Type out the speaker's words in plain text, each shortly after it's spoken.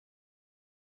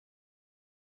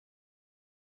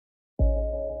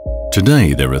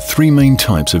Today, there are three main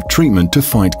types of treatment to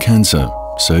fight cancer: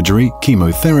 surgery,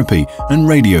 chemotherapy, and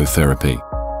radiotherapy.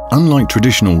 Unlike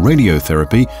traditional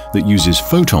radiotherapy that uses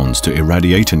photons to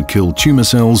irradiate and kill tumor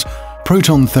cells,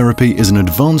 proton therapy is an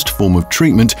advanced form of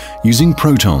treatment using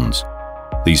protons.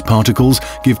 These particles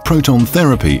give proton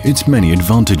therapy its many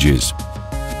advantages.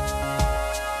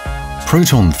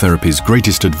 Proton therapy's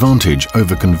greatest advantage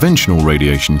over conventional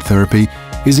radiation therapy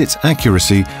is its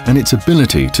accuracy and its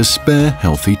ability to spare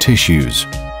healthy tissues.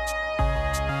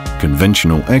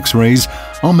 Conventional X-rays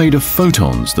are made of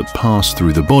photons that pass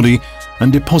through the body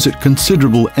and deposit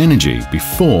considerable energy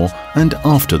before and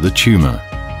after the tumor.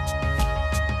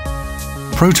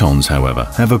 Protons, however,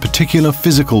 have a particular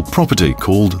physical property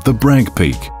called the Bragg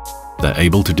peak. They're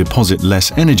able to deposit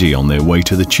less energy on their way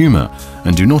to the tumor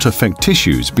and do not affect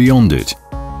tissues beyond it.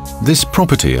 This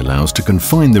property allows to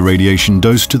confine the radiation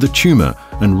dose to the tumor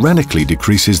and radically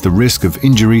decreases the risk of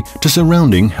injury to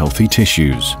surrounding healthy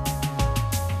tissues.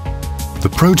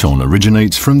 The proton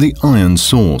originates from the ion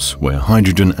source, where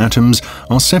hydrogen atoms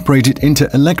are separated into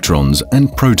electrons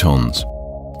and protons.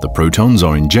 The protons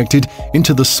are injected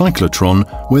into the cyclotron,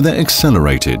 where they're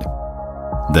accelerated.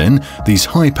 Then, these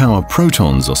high-power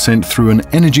protons are sent through an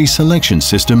energy selection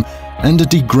system and a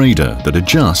degrader that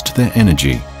adjust their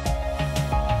energy.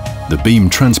 The beam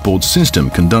transport system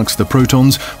conducts the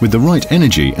protons with the right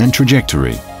energy and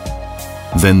trajectory.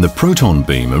 Then the proton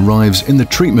beam arrives in the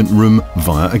treatment room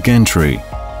via a gantry.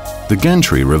 The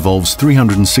gantry revolves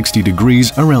 360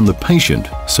 degrees around the patient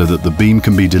so that the beam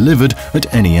can be delivered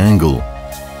at any angle.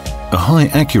 A high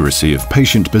accuracy of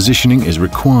patient positioning is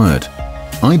required.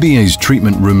 IBA's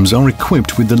treatment rooms are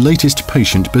equipped with the latest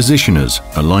patient positioners,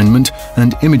 alignment,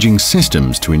 and imaging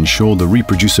systems to ensure the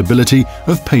reproducibility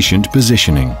of patient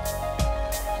positioning.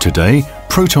 Today,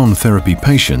 proton therapy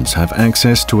patients have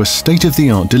access to a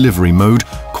state-of-the-art delivery mode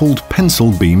called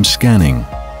pencil beam scanning.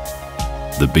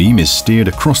 The beam is steered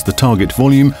across the target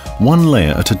volume one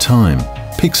layer at a time,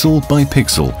 pixel by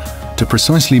pixel, to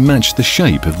precisely match the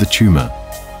shape of the tumor.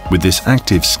 With this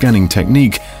active scanning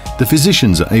technique, the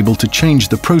physicians are able to change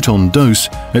the proton dose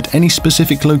at any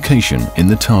specific location in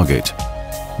the target.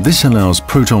 This allows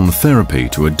proton therapy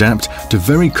to adapt to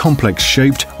very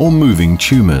complex-shaped or moving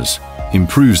tumors,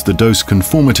 improves the dose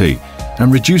conformity,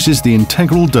 and reduces the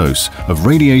integral dose of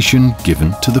radiation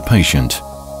given to the patient.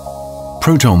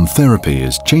 Proton therapy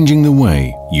is changing the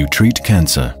way you treat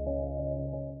cancer.